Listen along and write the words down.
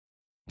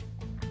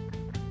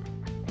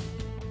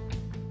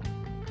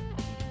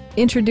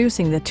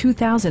Introducing the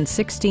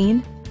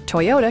 2016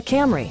 Toyota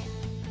Camry.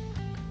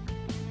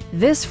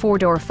 This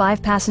four-door,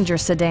 five-passenger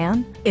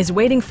sedan is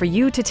waiting for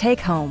you to take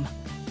home.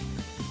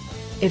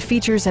 It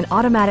features an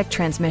automatic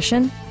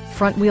transmission,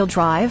 front-wheel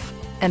drive,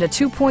 and a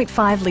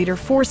 2.5-liter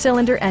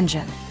four-cylinder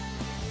engine.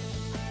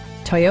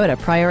 Toyota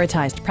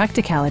prioritized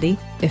practicality,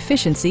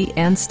 efficiency,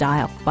 and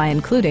style by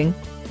including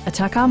a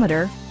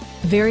tachometer,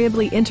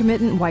 variably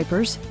intermittent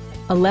wipers,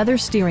 a leather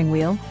steering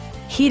wheel,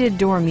 heated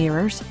door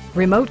mirrors,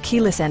 remote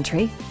keyless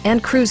entry,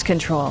 and cruise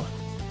control.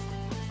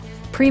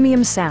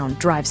 Premium sound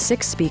drives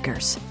 6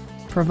 speakers,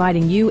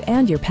 providing you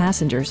and your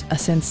passengers a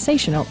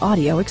sensational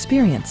audio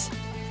experience.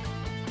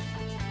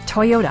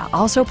 Toyota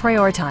also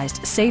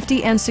prioritized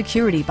safety and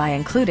security by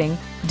including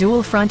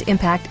dual front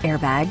impact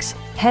airbags,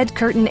 head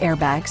curtain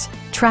airbags,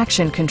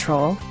 traction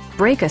control,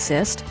 brake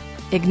assist,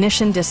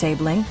 ignition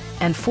disabling,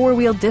 and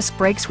four-wheel disc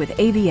brakes with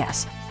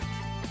ABS.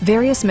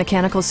 Various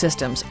mechanical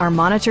systems are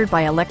monitored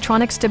by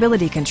electronic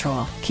stability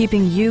control,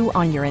 keeping you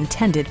on your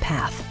intended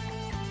path.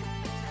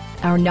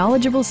 Our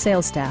knowledgeable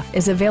sales staff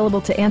is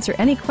available to answer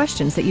any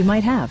questions that you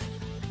might have.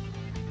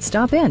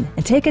 Stop in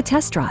and take a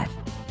test drive.